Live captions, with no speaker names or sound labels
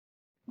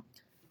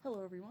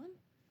Hello, everyone.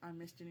 I'm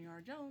Miss Ginny R.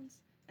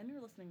 Jones, and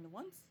you're listening to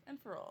Once and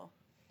For All.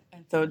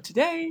 And so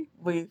today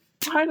we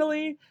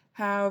finally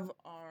have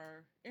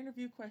our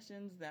interview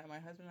questions that my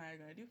husband and I are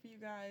going to do for you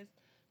guys.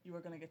 You are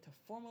going to get to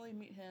formally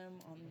meet him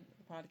on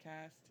the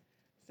podcast.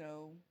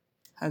 So,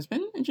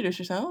 husband, introduce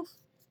yourself.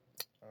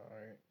 All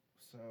right.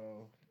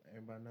 So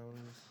everybody knows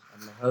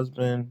I'm a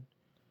husband.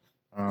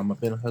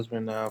 I've been a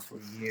husband now for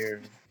a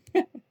year.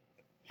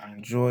 I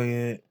enjoy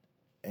it,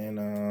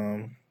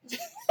 and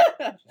just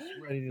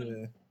ready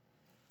to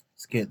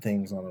let's get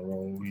things on a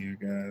roll here,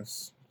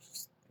 guys.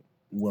 Just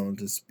willing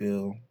to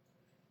spill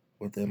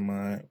within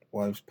my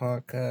wife's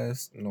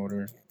podcast in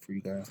order for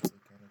you guys to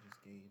kind of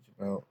just gauge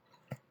about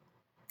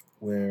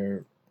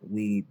where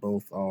we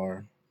both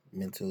are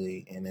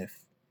mentally and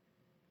if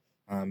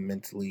I'm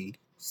mentally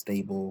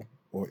stable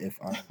or if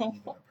I'm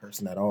even a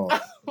person at all.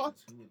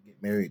 Because who would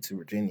get married to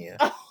Virginia?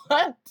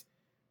 What?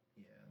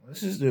 Yeah,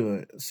 let's just do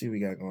it. Let's see what we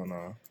got going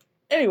on.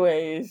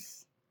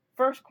 Anyways,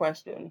 first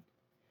question.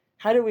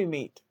 How did we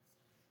meet?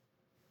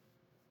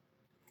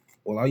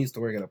 Well, I used to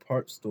work at a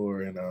parts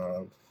store, and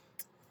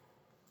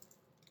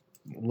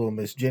little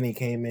Miss Jenny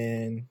came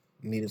in,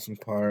 needed some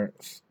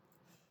parts,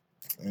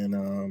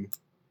 and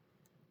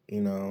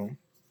you know,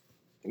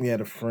 we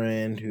had a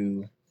friend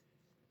who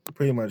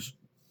pretty much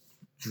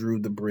drew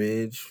the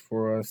bridge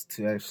for us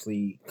to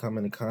actually come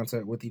into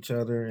contact with each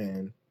other,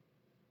 and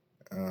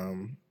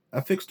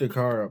I fixed her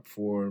car up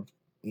for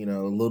a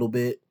little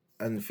bit.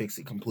 I didn't fix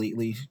it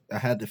completely. I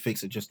had to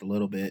fix it just a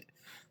little bit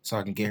so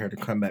I can get her to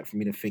come back for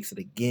me to fix it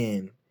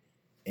again.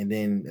 And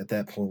then at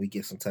that point, we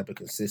get some type of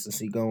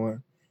consistency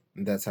going,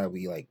 and that's how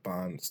we like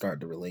bond, start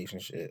the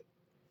relationship.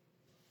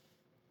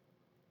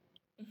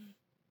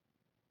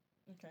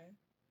 Okay.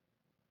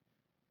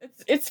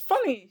 It's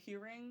funny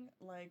hearing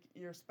like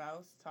your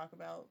spouse talk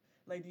about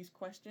like these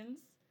questions,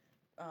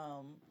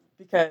 um,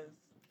 because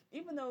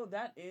even though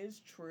that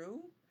is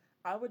true,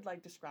 I would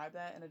like describe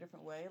that in a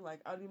different way. Like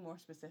I'd be more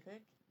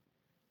specific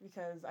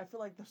because I feel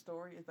like the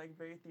story is like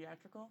very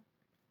theatrical,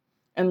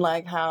 and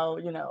like how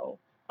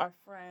our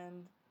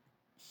friend,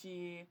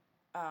 she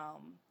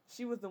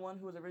she was the one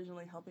who was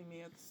originally helping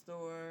me at the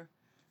store,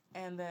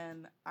 and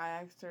then I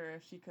asked her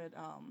if she could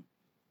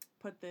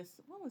put this,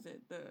 what was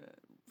it, the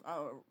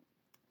uh,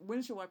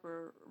 windshield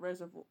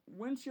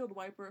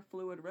wiper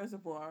fluid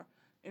reservoir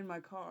in my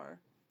car,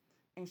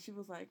 and she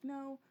was like,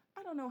 "No,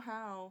 I don't know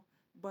how,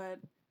 but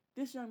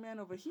this young man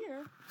over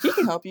here, he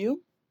can help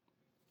you."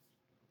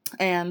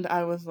 And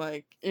I was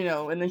like,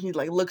 and then he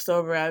like looks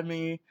over at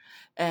me,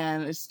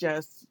 and it's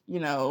just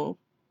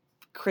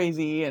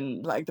crazy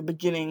and like the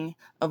beginning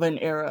of an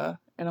era,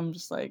 and I'm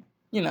just like,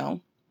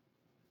 it's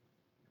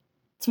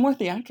more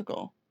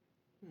theatrical.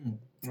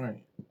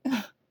 Right.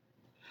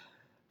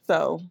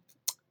 So,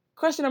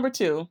 question number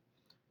 2.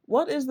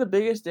 What is the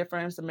biggest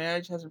difference the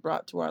marriage has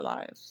brought to our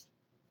lives?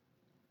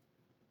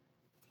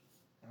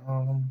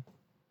 Um,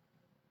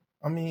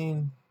 I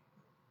mean,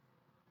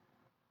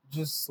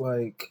 just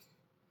like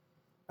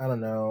I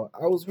don't know.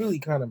 I was really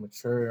kind of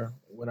mature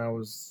when I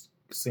was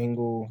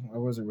single. I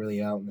wasn't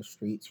really out in the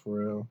streets for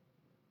real,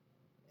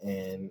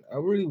 and I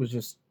really was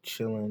just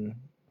chilling.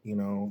 I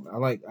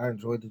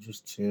enjoyed to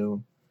just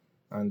chill.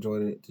 I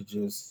enjoyed it to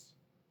just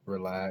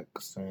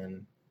relax,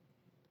 and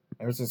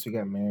ever since we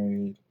got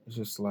married, it's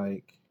just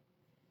like,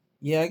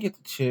 yeah, I get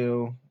to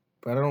chill,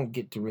 but I don't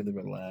get to really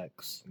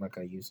relax like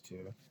I used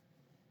to.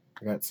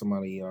 I got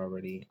somebody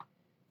already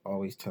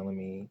always telling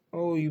me,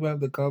 "Oh, you have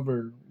the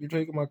cover. You're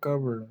taking my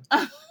cover.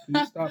 Can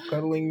you stop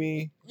cuddling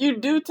me?" You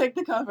do take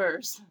the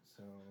covers.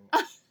 So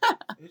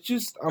it's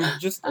just I'm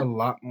just a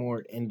lot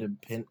more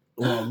independent,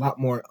 well, a lot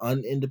more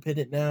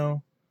unindependent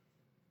now.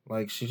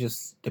 Like she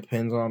just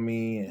depends on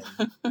me,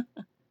 and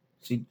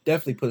she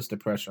definitely puts the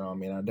pressure on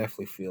me, and I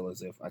definitely feel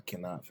as if I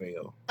cannot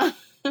fail.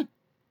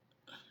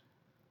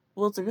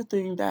 Well, it's a good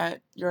thing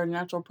that you're a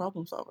natural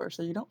problem solver,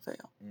 so you don't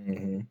fail.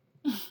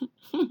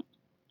 Mm-hmm.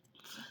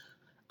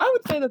 I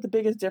would say that the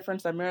biggest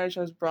difference that marriage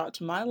has brought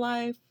to my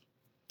life,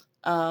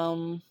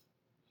 um,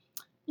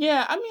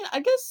 yeah, I mean,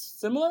 I guess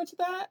similar to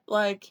that.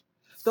 Like,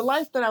 the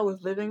life that I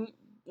was living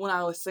when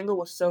I was single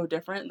was so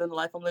different than the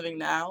life I'm living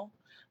now.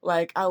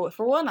 Like,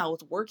 for one, I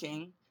was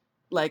working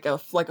like a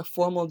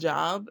formal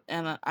job,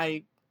 and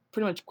I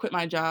pretty much quit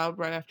my job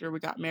right after we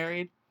got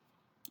married.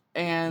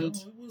 And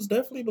No, it was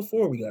definitely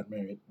before we got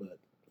married, but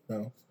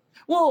no.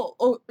 well,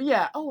 oh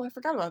yeah, oh I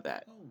forgot about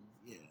that. Oh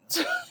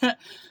yeah.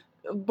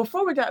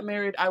 Before we got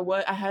married, I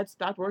had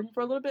stopped working for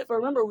a little bit, but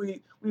remember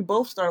we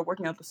both started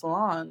working at the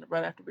salon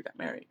right after we got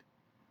married.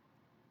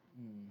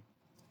 Mm.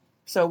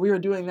 So we were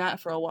doing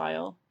that for a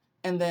while,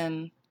 and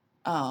then,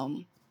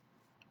 um,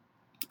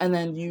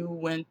 you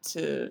went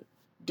to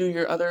do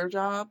your other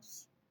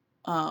jobs,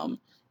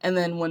 um, and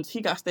then once he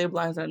got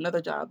stabilized at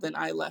another job, then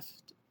I left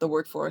the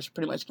workforce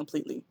pretty much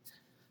completely.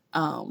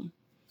 Um,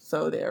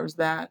 so there was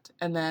that,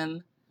 and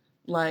then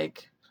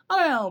like I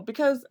don't know,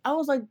 because I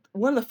was like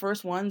one of the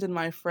first ones in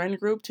my friend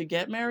group to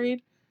get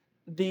married.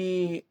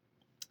 The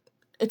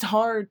it's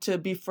hard to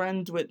be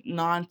friends with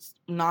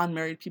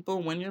non-married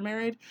people when you're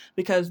married,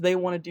 because they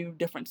want to do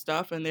different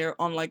stuff, and they're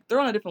on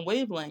a different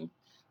wavelength,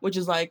 which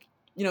is like,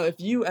 if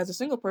you as a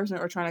single person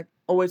are trying to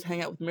always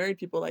hang out with married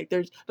people, like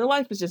their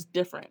life is just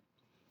different.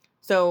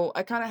 So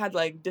I kind of had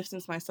like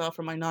distance myself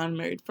from my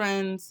non-married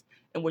friends,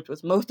 and which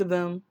was most of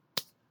them.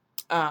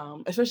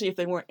 Especially if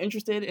they weren't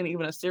interested in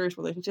even a serious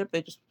relationship,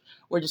 they just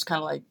were just kind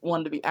of like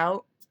wanted to be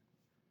out.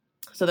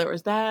 So there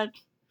was that.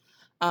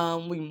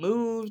 We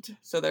moved,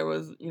 so there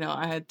was,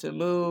 I had to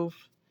move.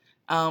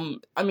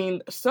 I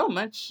mean, so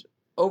much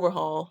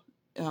overhaul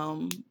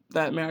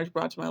that marriage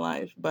brought to my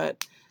life,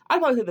 but I'd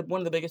probably say that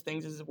one of the biggest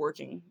things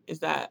is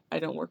that I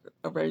don't work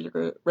a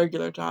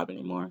regular job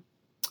anymore.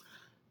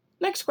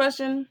 Next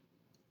question: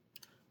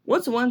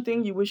 what's one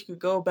thing you wish you could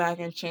go back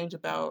and change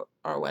about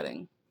our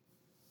wedding?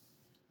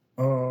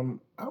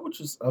 I would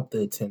just up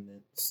the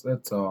attendance.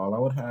 That's all. I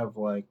would have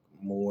like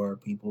more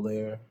people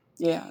there.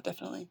 Yeah,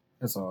 definitely.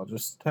 That's all.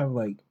 Just have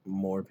like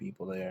more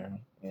people there,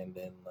 and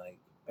then like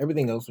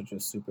everything else was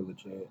just super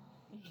legit.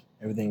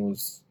 Everything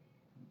was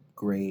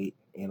great.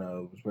 It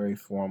was very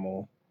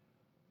formal.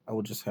 I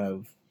would just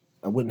have.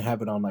 I wouldn't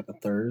have it on like a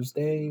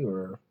Thursday,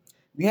 or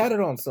we had it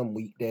on some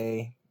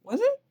weekday. Was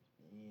it?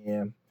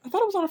 Yeah, I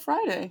thought it was on a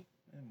Friday.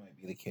 that might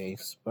be the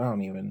case, but I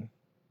don't even.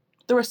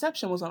 The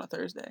reception was on a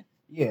Thursday.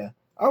 Yeah,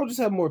 I would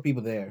just have more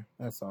people there.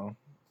 That's all.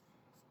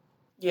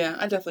 Yeah,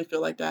 I definitely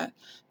feel like that,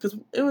 because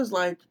it was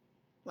like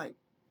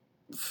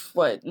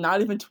what? Not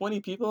even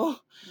 20 people.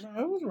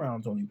 No, it was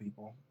around 20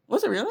 people.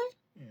 Was it really?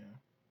 Yeah.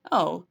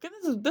 Oh,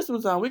 'cause this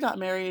was we got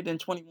married in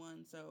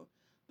 21, so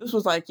this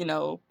was like,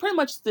 pretty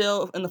much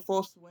still in the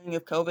full swing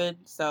of COVID.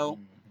 So,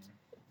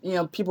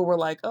 people were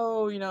like,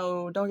 "Oh,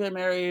 don't get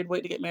married,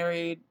 wait to get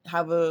married,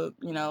 have a,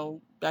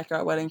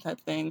 backyard wedding type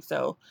thing."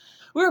 So,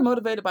 we were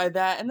motivated by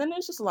that, and then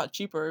it's just a lot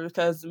cheaper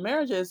because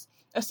marriages,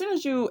 as soon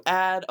as you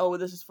add, "Oh,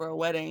 this is for a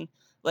wedding,"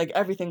 like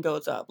everything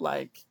goes up.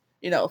 Like,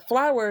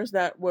 flowers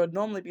that would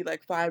normally be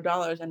like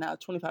 $5 and now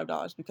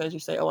 $25 because you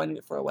say, "Oh, I need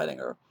it for a wedding,"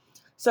 or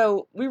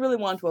so we really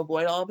wanted to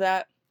avoid all of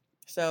that.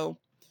 So,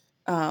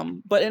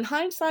 but in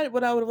hindsight,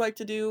 what I would have liked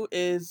to do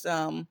is,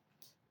 I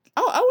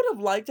would have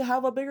liked to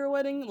have a bigger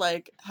wedding,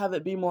 like have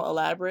it be more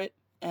elaborate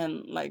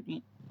and like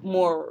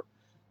more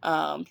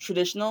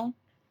traditional.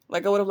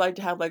 Like I would have liked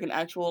to have like an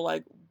actual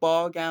like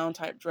ball gown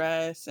type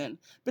dress and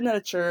been at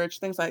a church,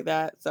 things like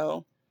that.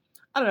 So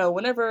I don't know.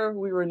 Whenever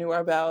we renew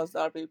our vows,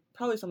 that would be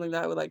probably something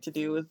that I would like to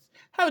do, is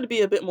have it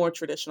be a bit more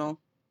traditional.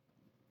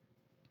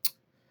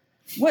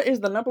 What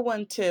is the number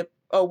one tip?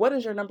 Oh, what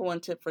is your number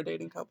one tip for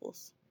dating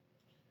couples?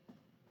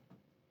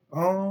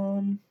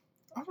 Um,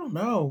 I don't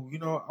know.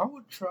 I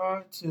would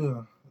try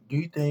to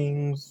do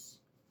things.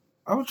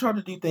 I would try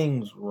to do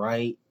things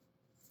right,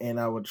 and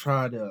I would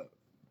try to,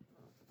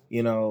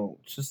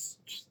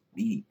 just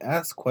be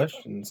ask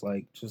questions.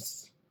 Like,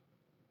 just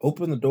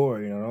open the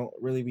door. Don't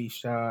really be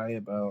shy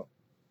about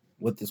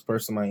what this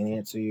person might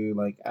answer you.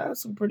 Like,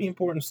 ask some pretty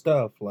important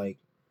stuff, like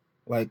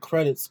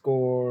credit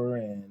score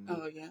and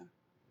Oh yeah.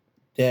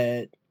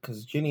 debt,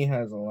 because Ginny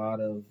has a lot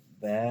of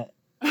that,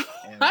 and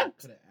I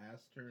could have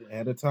asked her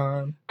ahead of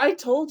time. I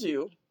told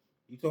you.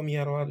 You told me you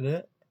had a lot of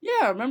that.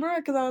 Yeah, remember?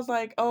 Because I was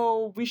like,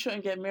 "Oh, we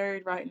shouldn't get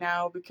married right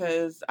now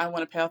because I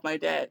want to pay off my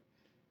debt."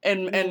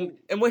 And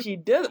what he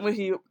did, what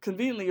he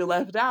conveniently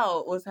left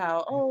out, was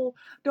how, "Oh,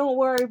 don't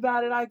worry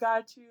about it. I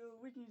got you.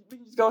 We can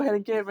just go ahead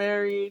and get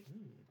married."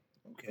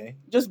 Okay.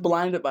 Just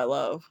blinded by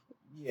love.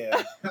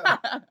 Yeah.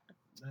 That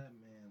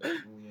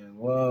man. Yeah,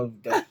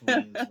 love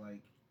definitely is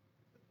like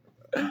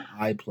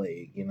eye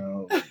plague.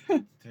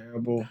 It's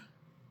terrible.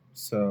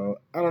 So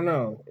I don't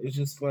know. It's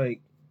just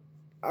like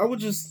I would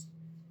just,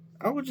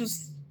 I would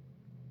just,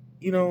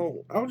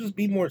 I would just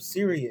be more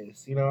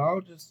serious. I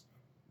would just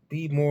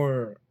be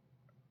more.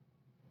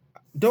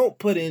 Don't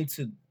put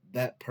into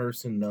that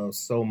person though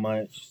so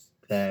much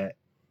that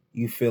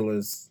you feel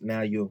as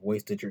now you have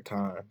wasted your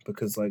time,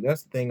 because like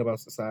that's the thing about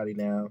society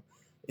now.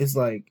 It's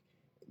like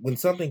when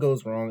something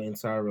goes wrong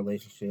inside a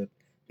relationship,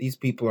 these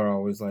people are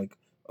always like,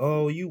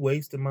 "Oh, you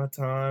wasted my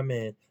time,"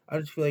 and I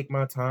just feel like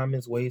my time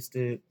is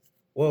wasted.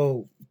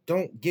 Well,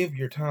 don't give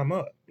your time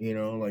up.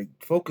 Like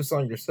focus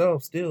on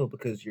yourself still,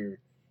 because you're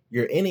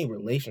in a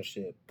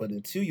relationship, but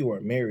until you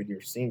are married,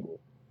 you're single.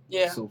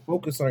 Yeah. So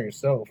focus on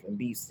yourself and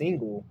be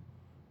single,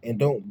 and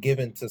don't give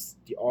into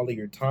all of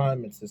your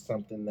time into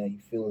something that you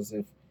feel as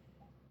if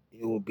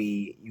you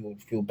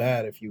would feel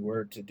bad if you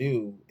were to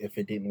do if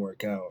it didn't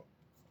work out.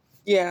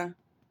 Yeah.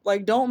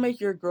 Like, don't make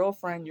your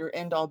girlfriend your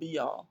end all be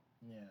all.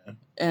 Yeah.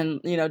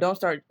 And, don't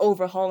start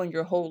overhauling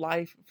your whole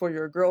life for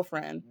your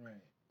girlfriend. Right.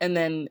 And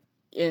then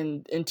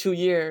in 2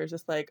 years,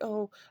 it's like,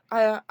 "Oh,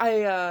 I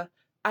I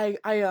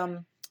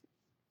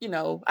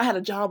had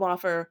a job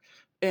offer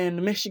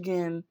in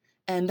Michigan,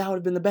 and that would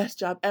have been the best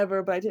job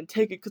ever, but I didn't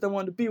take it because I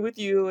wanted to be with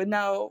you, and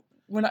now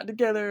we're not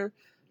together."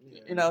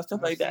 Yeah, Stuff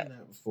I've like seen that.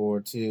 that before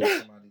too.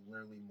 Somebody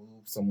literally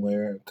moved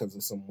somewhere because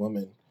of some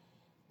woman,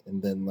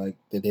 and then like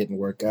they didn't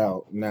work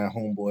out. Now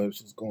homeboy was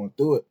just going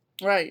through it.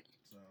 Right.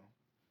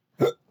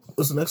 So,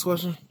 what's the next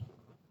question?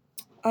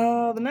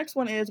 The next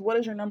one is, what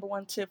is your number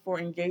one tip for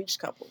engaged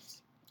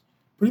couples?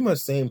 Pretty much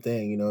same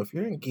thing. If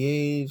you're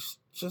engaged,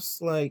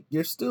 just like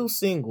you're still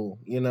single.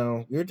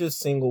 You're just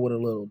single with a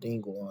little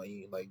dingle on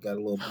you, like got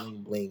a little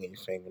bling bling in your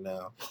finger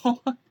now.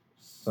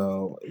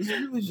 So it's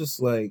really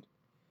just like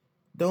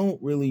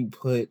don't really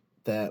put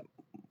that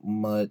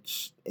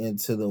much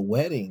into the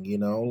wedding.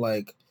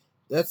 Like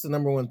that's the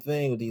number one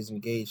thing with these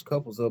engaged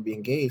couples. They'll be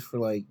engaged for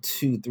like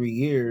 2-3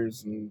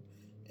 years, and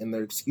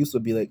their excuse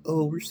will be like,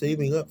 "Oh, we're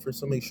saving up for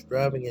some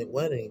extravagant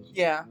wedding."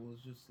 Yeah. Well,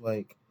 it's just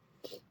like,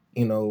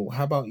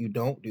 how about you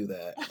don't do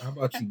that? How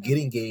about you get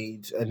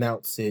engaged,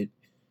 announce it,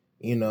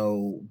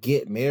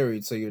 get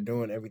married, so you're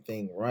doing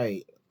everything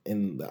right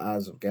in the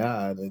eyes of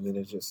God, and then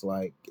it's just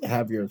like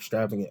have your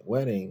extravagant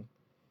wedding,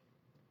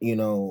 you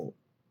know,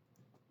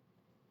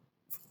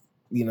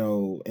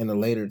 in a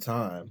later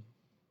time,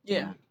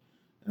 Yeah.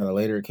 at a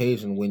later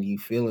occasion when you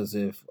feel as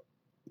if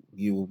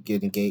you will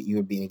get engaged, you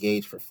will be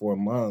engaged for 4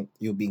 months,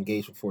 you'll be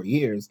engaged for 4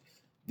 years,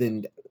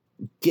 then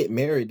get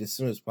married as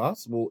soon as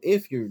possible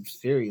if you're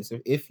serious,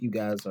 if you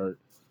guys are,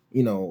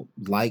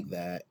 like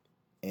that,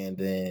 and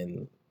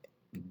then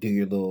do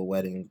your little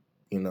wedding,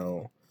 you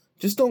know.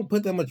 Just don't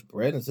put that much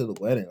bread into the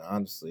wedding,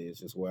 honestly. It's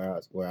just where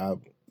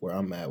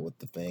I'm at with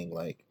the thing.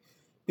 Like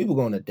people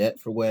go into debt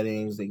for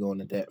weddings, they go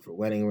into debt for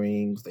wedding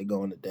rings, they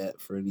go into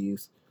debt for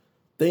these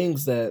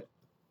things that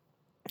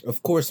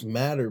of course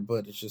matter,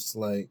 but it's just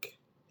like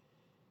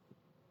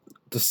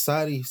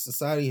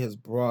society has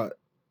brought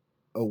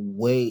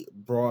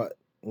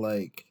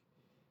like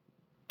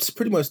it's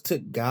pretty much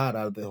took God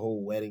out of the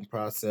whole wedding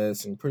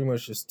process and pretty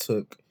much just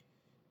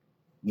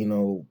you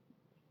know,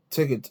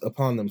 took it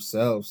upon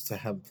themselves to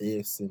have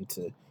this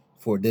and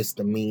for this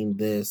to mean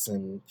this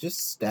and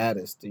just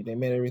status. Dude, they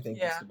made everything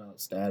just Yeah.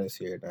 about status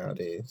here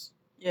nowadays.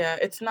 Yeah,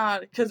 it's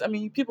not because I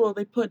mean, people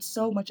they put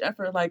so much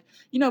effort. Like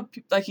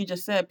like you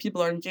just said,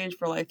 people are engaged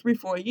for like 3,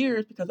 4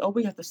 years because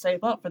we have to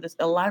save up for this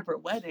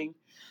elaborate wedding,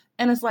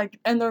 and it's like,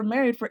 and they're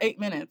married for 8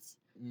 minutes,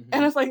 and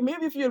Mm-hmm. it's like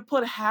maybe if you had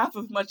put half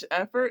as much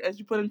effort as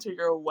you put into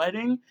your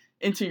wedding,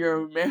 into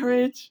your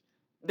marriage,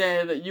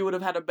 then you would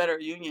have had a better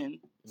union.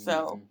 So,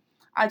 Mm-hmm.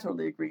 I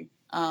totally agree.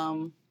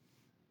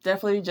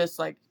 Definitely just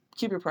like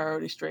keep your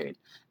priorities straight.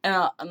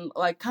 And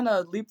like kind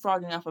of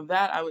leapfrogging off of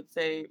that, I would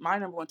say my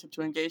number one tip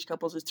to engage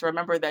couples is to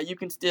remember that you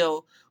can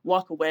still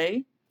walk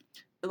away.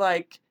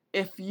 Like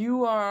if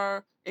you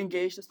are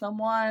engaged to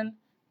someone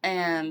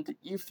and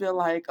you feel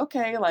like,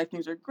 okay, like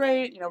things are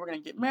great, we're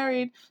going to get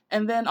married.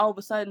 And then all of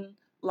a sudden,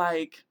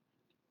 like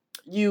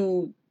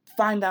you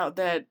find out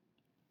that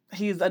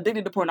he's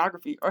addicted to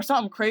pornography or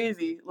something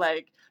crazy.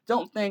 Like,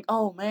 don't think,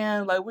 oh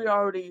man, like we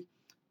already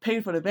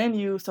paid for the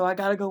venue, so I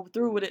gotta go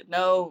through with it.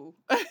 No,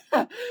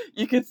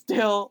 you can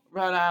still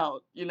run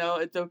out.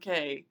 It's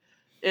okay.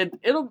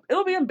 It'll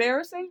be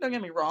embarrassing. Don't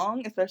get me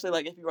wrong, especially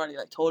like if you already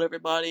like told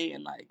everybody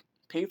and like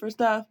paid for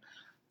stuff.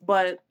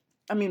 But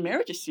I mean,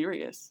 marriage is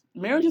serious.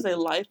 Marriage is a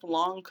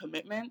lifelong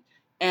commitment,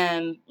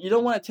 and you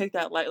don't want to take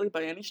that lightly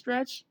by any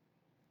stretch.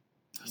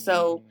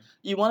 So Mm-hmm.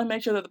 you want to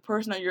make sure that the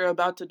person that you're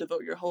about to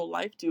devote your whole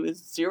life to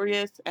is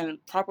serious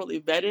and properly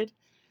vetted,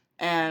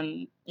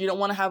 and you don't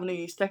want to have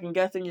any second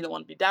guessing. You don't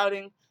want to be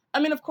doubting.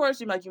 I mean, of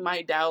course, you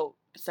might doubt,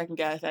 second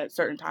guess at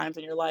certain times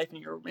in your life and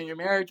your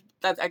marriage.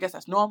 I guess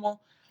that's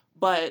normal,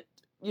 but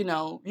you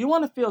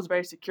want to feel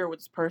very secure with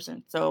this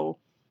person. So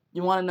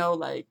you want to know,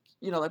 like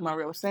like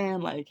Mario was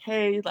saying, like,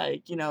 hey,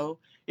 like you don't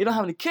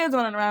have any kids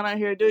running around out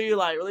here, do you?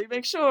 Like, really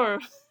make sure.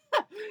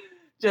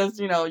 Just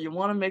you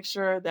want to make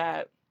sure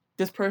that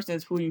this person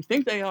is who you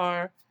think they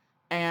are,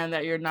 and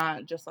that you're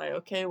not just like,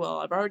 okay, well,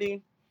 I've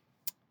already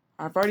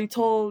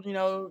told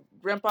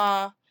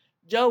Grandpa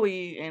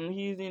Joey, and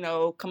he's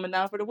coming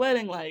down for the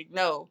wedding. Like,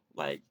 no,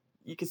 like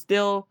you can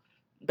still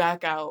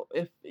back out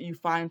if you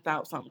find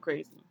out something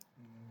crazy.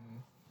 Mm-hmm.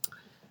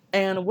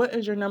 And what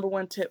is your number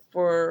one tip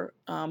for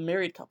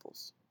married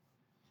couples?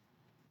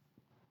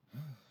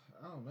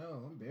 I don't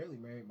know. I'm barely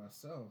married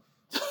myself,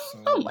 Oh so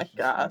my it's just like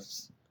gosh.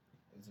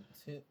 as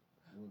a tip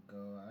would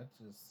go, I'd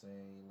just say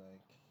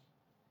like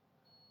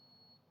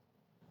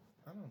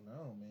I don't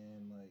know,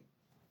 man. Like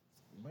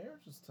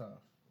marriage is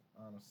tough.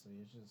 Honestly,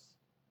 it's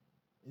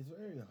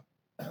very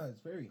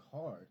it's very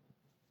hard,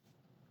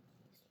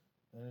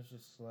 and it's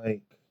just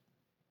like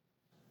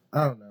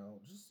I don't know.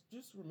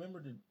 Just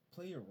remember to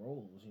play your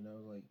roles.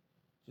 Like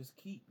just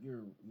keep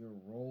your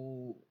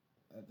role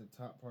at the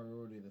top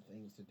priority of the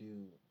things to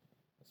do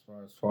as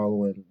far as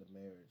following the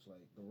marriage.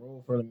 Like the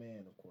role for the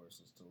man, of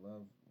course, is to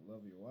love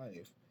your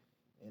wife,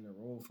 and the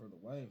role for the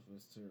wife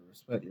is to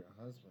respect your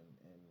husband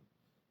and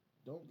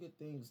don't get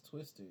things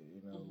twisted.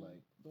 Mm-hmm.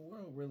 Like the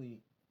world really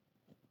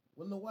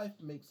when the wife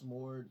makes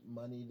more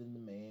money than the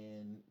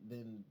man,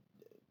 then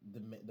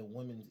the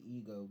woman's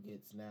ego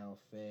gets now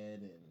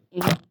fed,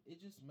 and Mm-hmm. it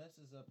just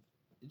messes up.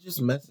 It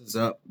just messes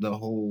up the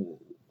whole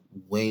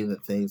way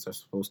that things are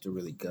supposed to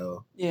really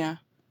go. Yeah.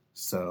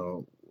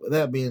 So, with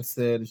that being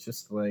said, it's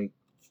just like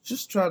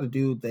just try to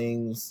do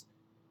things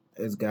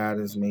as God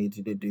has made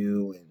you to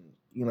do,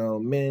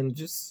 and men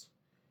just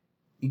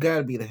you got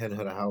to be the head of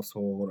the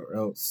household, or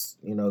else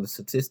the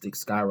statistics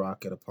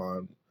skyrocket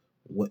upon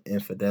what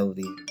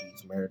infidelity in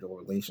these marital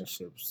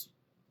relationships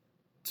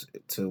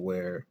to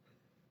where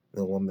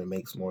the woman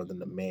makes more than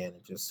the man.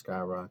 It just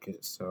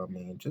skyrockets. So I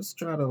mean, just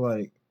try to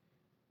like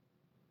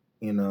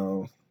you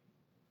know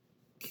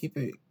keep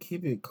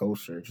it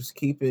kosher. Just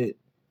keep it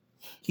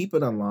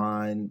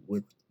aligned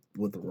with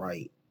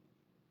right.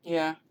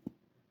 Yeah.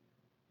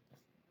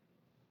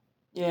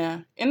 Yeah.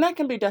 And that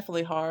can be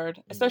definitely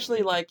hard, especially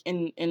Yeah. like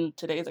in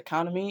today's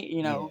economy, you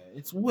Yeah, know.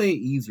 it's way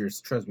easier.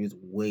 Trust me, it's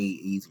way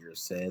easier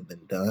said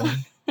than done.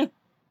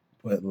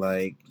 But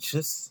like,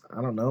 just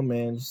I don't know,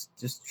 man.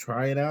 Just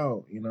try it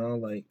out.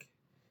 Like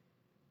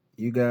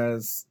you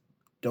guys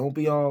don't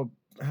be all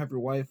have your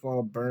wife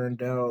all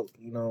burned out.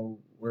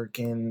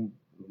 Working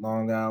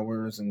long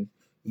hours and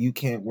you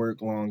can't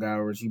work long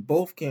hours. You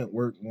both can't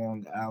work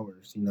long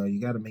hours. You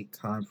got to make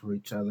time for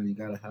each other. You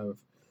got to have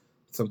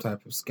some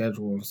type of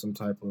schedule and some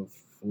type of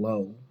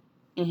flow.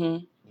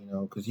 Mhm.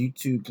 Because you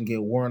two can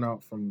get worn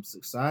out from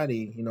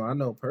society. I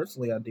know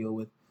personally I deal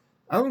with,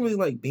 I don't really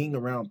like being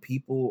around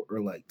people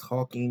or like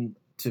talking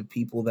to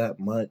people that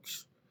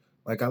much.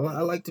 Like, I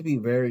like to be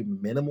very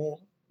minimal.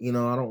 I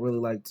don't really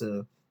like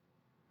to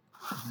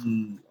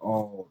be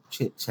all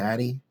chit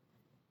chatty.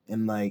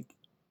 And like,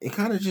 it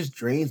kind of just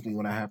drains me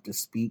when I have to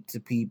speak to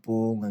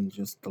people and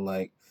just the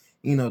like,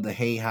 the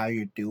hey, how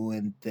you're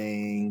doing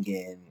thing.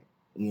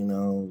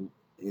 And,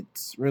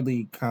 it's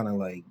really kind of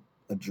like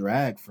a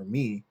drag for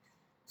me.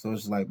 So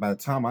it's like by the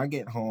time I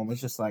get home, it's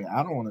just like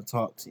I don't want to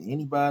talk to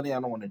anybody. I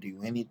don't want to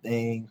do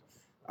anything.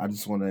 I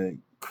just want to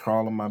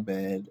crawl in my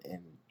bed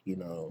and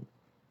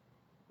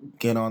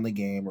get on the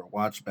game or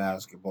watch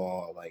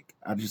basketball. Like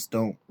I just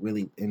don't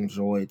really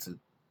enjoy to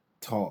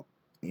talk.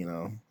 You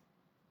know,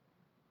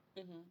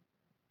 Mhm.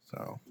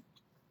 so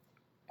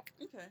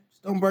Okay.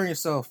 just don't burn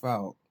yourself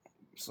out.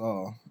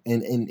 So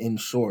in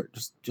short,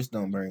 just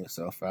don't burn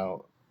yourself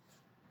out.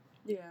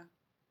 Yeah.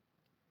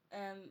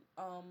 And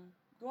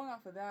going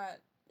off of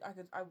that,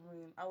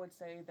 I would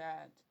say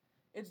that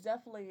it's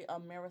definitely a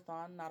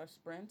marathon, not a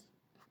sprint.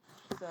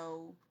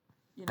 So,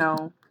 you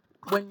know,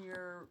 when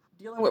you're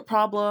dealing with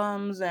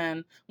problems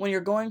and when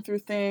you're going through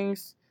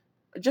things,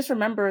 just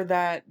remember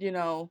that,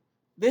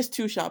 this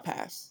too shall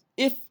pass.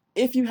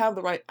 If you have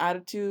the right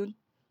attitude,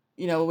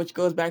 which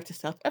goes back to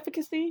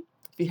self-efficacy.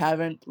 If you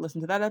haven't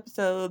listened to that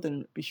episode,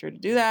 then be sure to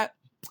do that.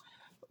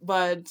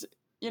 But,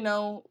 you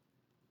know,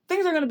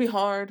 things are going to be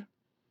hard.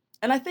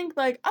 And I think,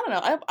 like, I don't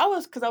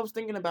know, because I was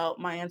thinking about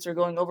my answer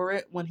going over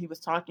it when he was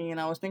talking, and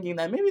I was thinking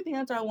that maybe the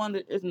answer I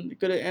wanted isn't as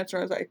good an answer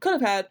as I could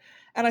have had.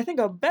 And I think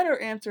a better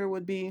answer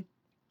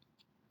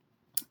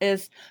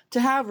is to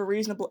have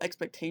reasonable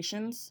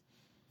expectations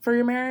for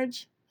your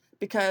marriage,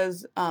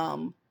 because I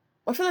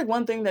feel like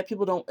one thing that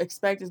people don't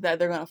expect is that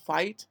they're going to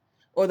fight,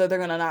 or that they're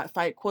going to not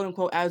fight, quote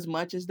unquote, as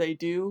much as they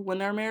do when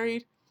they're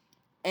married.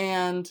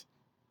 And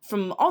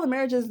from all the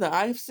marriages that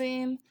I've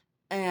seen,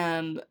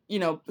 and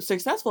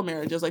successful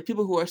marriages, like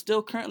people who are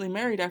still currently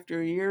married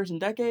after years and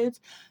decades,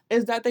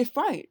 is that they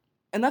fight,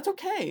 and that's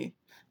okay.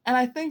 And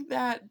I think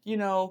that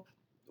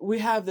we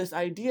have this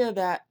idea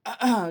that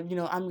I'm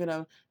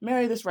gonna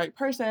marry this right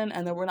person,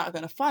 and then we're not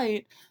gonna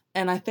fight.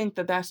 And I think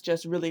that that's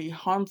just really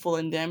harmful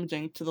and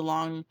damaging to the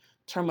long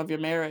term of your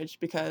marriage,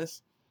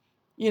 because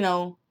you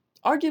know,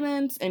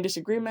 arguments and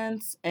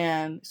disagreements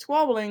and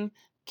squabbling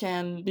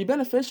can be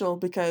beneficial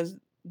because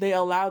they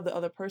allow the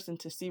other person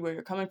to see where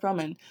you're coming from,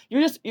 and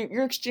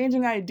you're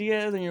exchanging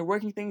ideas and you're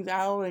working things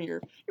out, and you're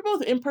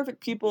both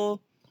imperfect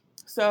people.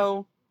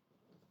 So,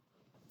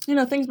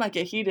 things might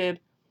get heated,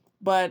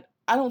 but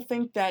I don't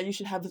think that you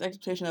should have this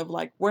expectation of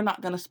like we're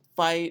not going to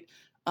fight,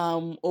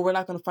 or we're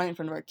not going to fight in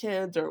front of our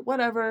kids or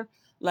whatever.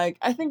 Like,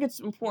 I think it's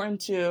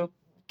important to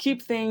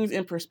keep things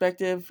in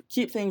perspective,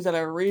 keep things at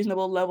a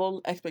reasonable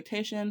level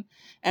expectation,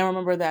 and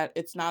remember that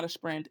it's not a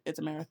sprint, it's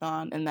a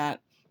marathon, and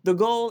that the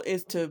goal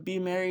is to be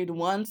married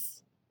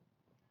once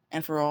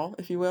and for all,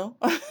 if you will.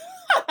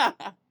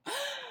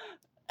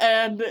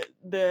 And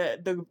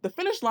the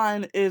finish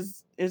line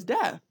is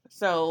death.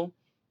 So,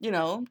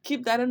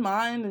 keep that in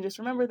mind, and just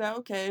remember that,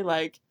 okay,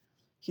 like,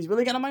 he's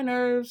really getting on my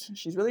nerves,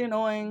 she's really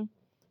annoying,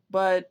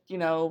 but we're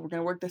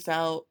gonna work this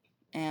out,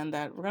 and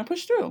that we're gonna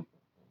push through.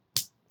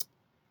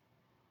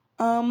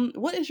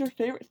 What is your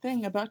favorite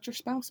thing about your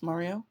spouse,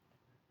 Mario?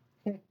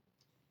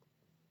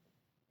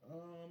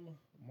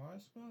 My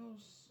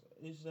spouse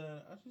is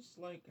that I just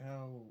like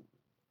how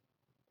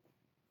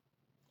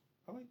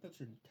I like that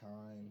you're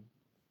kind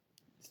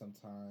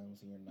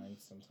sometimes and you're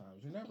nice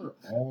sometimes. You're never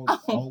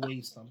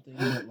always something,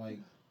 but like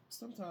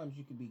sometimes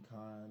you can be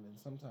kind and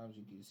sometimes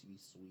you can just be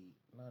sweet,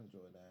 and I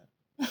enjoy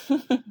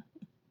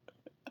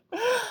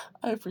that.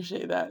 I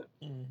appreciate that.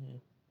 Mm-hmm.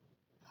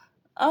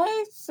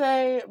 I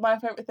say my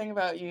favorite thing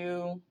about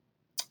you.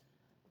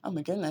 Oh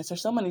my goodness,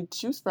 there's so many to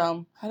choose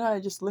from. How do I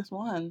just list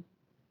one?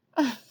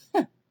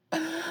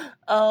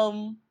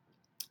 um,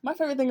 my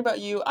favorite thing about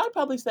you, I'd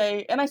probably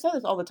say, and I say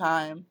this all the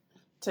time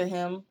to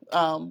him,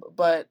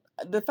 but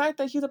the fact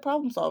that he's a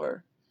problem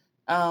solver.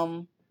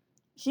 Um,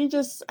 he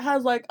just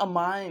has like a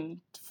mind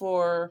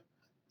for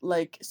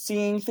like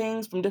seeing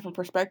things from different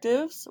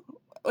perspectives,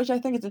 which I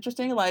think is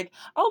interesting. Like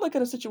I'll look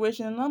at a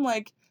situation and I'm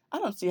like, I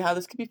don't see how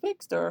this could be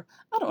fixed, or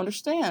I don't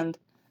understand.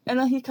 And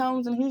then he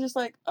comes and he's just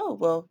like, oh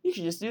well, you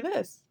should just do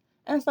this.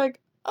 And it's like,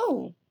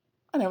 oh,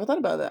 I never thought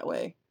about it that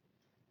way.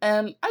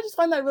 And I just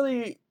find that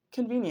really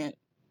convenient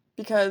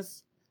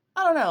because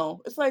I don't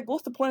know. It's like,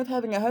 what's the point of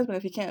having a husband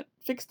if he can't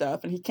fix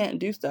stuff and he can't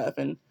do stuff?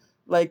 And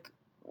like,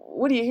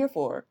 what are you here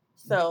for?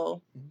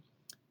 So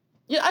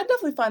yeah, I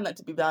definitely find that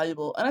to be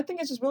valuable, and I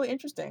think it's just really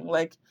interesting.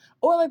 Like,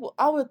 or like,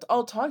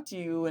 I'll talk to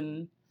you,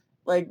 and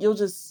like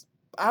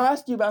I'll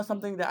ask you about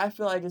something that I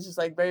feel like is just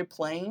like very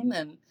plain,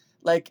 and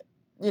like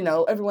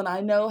everyone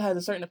I know has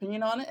a certain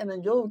opinion on it, and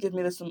then you'll give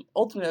me this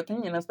ultimate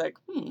opinion. That's like,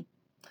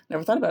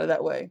 never thought about it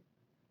that way.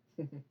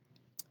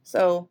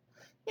 So,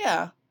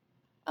 yeah,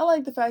 I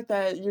like the fact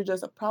that you're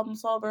just a problem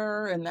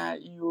solver and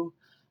that you're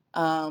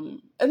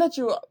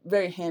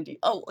very handy.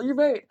 Oh, you're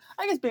very,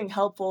 I guess being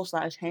helpful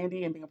slash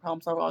handy and being a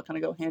problem solver all kind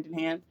of go hand in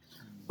hand.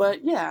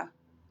 But yeah,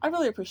 I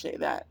really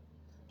appreciate that.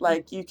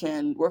 Like you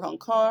can work on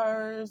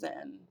cars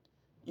and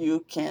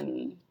you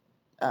can,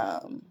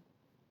 um,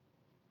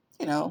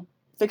 you know,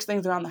 fix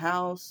things around the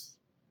house,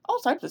 all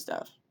types of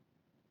stuff.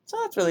 So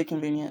that's really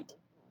convenient.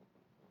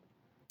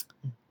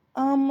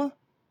 Um,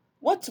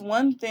 what's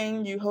one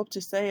thing you hope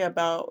to say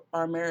about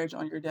our marriage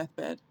on your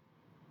deathbed?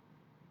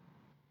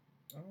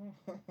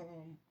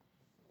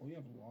 We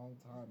have a long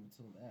time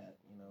until that.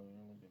 We've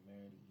only been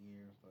married a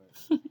year, but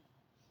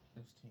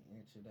just to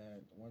answer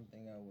that, one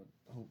thing I would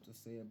hope to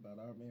say about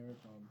our marriage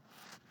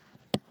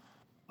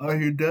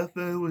on your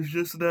deathbed was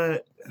just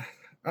that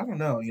I don't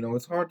know.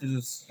 It's hard to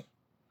just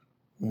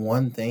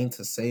one thing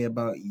to say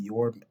about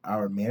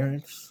our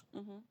marriage.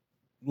 Hmm.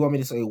 You want me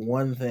to say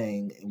one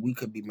thing, and we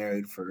could be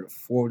married for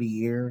 40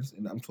 years,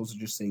 and I'm supposed to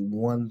just say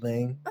one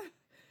thing?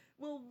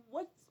 Well,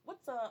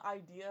 what's a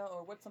idea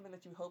or what's something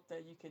that you hope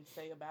that you could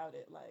say about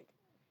it? Like,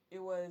 it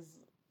was,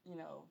 you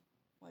know,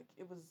 like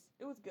it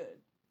was good,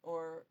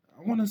 or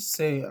I want to just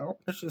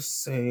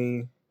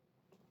say,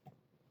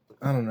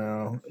 I don't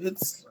know.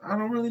 I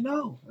don't really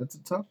know. That's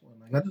a tough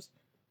one. Like,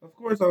 of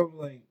course, I'm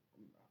like,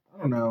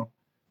 I don't know.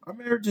 Our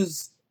marriage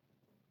is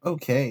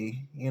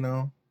okay,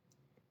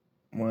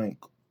 like,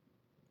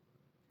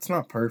 it's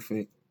not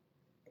perfect,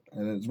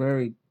 and it's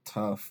very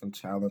tough and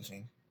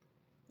challenging.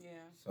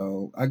 yeah.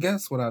 So, I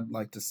guess what I'd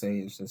like to say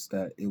is just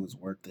that it was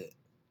worth it.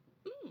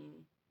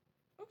 Hmm.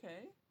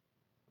 Okay.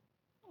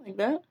 I like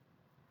that.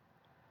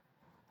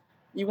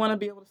 You want to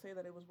be able to say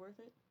that it was worth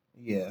it.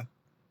 Yeah.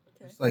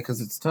 Okay. It's like,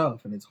 because it's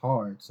tough and it's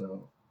hard.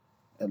 So,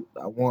 and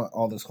I want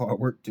all this hard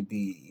work to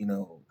be,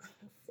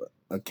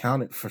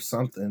 accounted for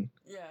something,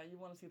 Yeah, you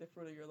want to see the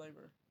fruit of your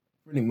labor.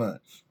 pretty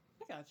much.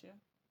 I got you.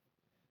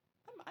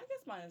 I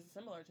guess mine is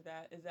similar to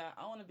that. Is that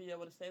I want to be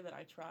able to say that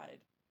I tried.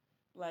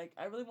 Like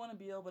I really want to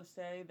be able to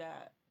say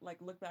that, like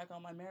look back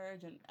on my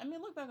marriage and I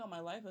mean look back on my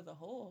life as a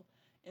whole,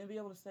 and be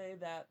able to say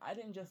that I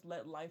didn't just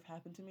let life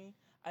happen to me.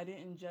 I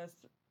didn't just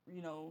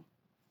you know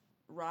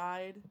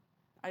ride.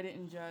 I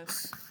didn't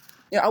just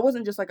I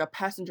wasn't just like a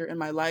passenger in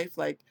my life.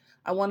 Like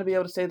I want to be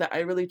able to say that I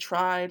really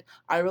tried.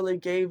 I really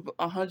gave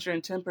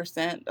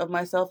 110% of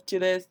myself to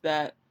this.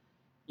 That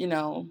you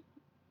know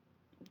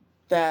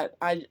that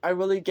I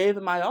really gave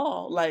it my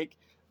all. Like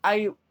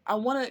I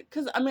want to,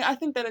 because I mean I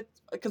think that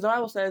it's because the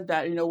Bible says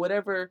that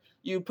whatever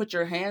you put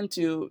your hand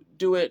to,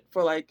 do it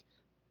for like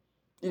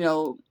you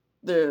know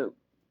the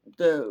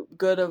the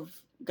good of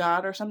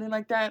God or something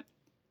like that.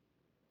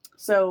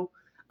 So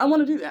I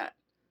want to do that.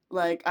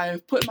 Like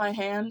I've put my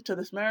hand to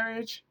this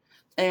marriage,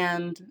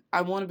 and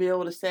I want to be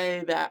able to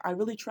say that I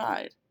really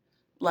tried.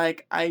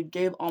 Like I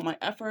gave all my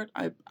effort.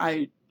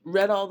 I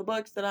read all the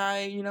books that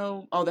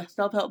all the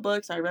self help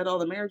books. I read all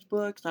the marriage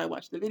books. I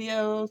watched the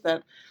videos.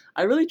 That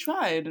I really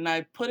tried, and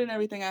I put in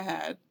everything I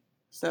had.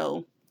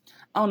 So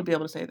I want to be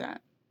able to say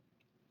that.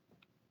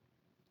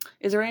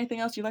 Is there anything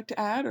else you'd like to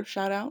add or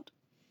shout out?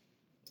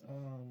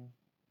 Um,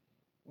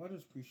 well, I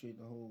just appreciate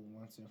the whole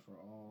Once and For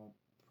All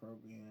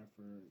program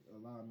for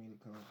allowing me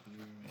to come up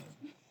here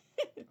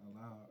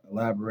and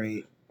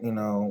elaborate,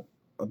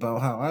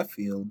 about how I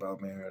feel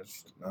about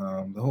marriage.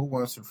 The whole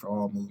Once and For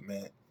All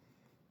movement,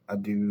 I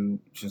do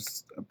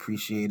just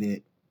appreciate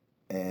it,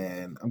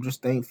 and I'm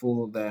just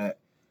thankful that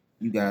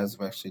you guys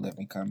have actually let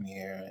me come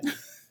here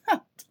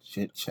and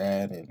chit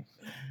chat and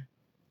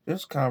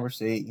just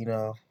conversate.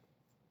 I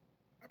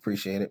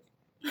appreciate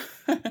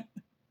it.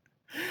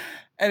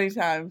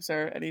 Anytime,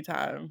 sir.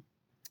 Anytime.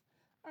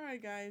 All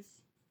right, guys.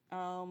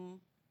 Um,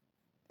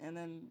 and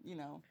then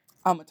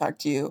I'm gonna talk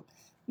to you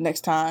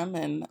next time,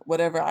 and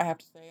whatever I have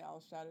to say,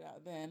 I'll shout it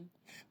out then.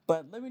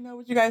 But let me know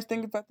what you guys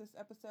think about this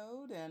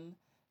episode, and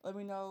let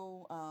me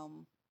know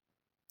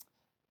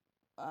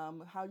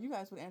how you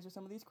guys would answer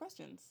some of these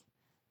questions.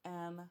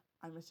 And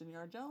I'm Miss Jenny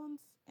R. Jones,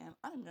 and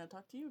I'm gonna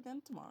talk to you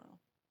again tomorrow.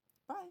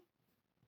 Bye.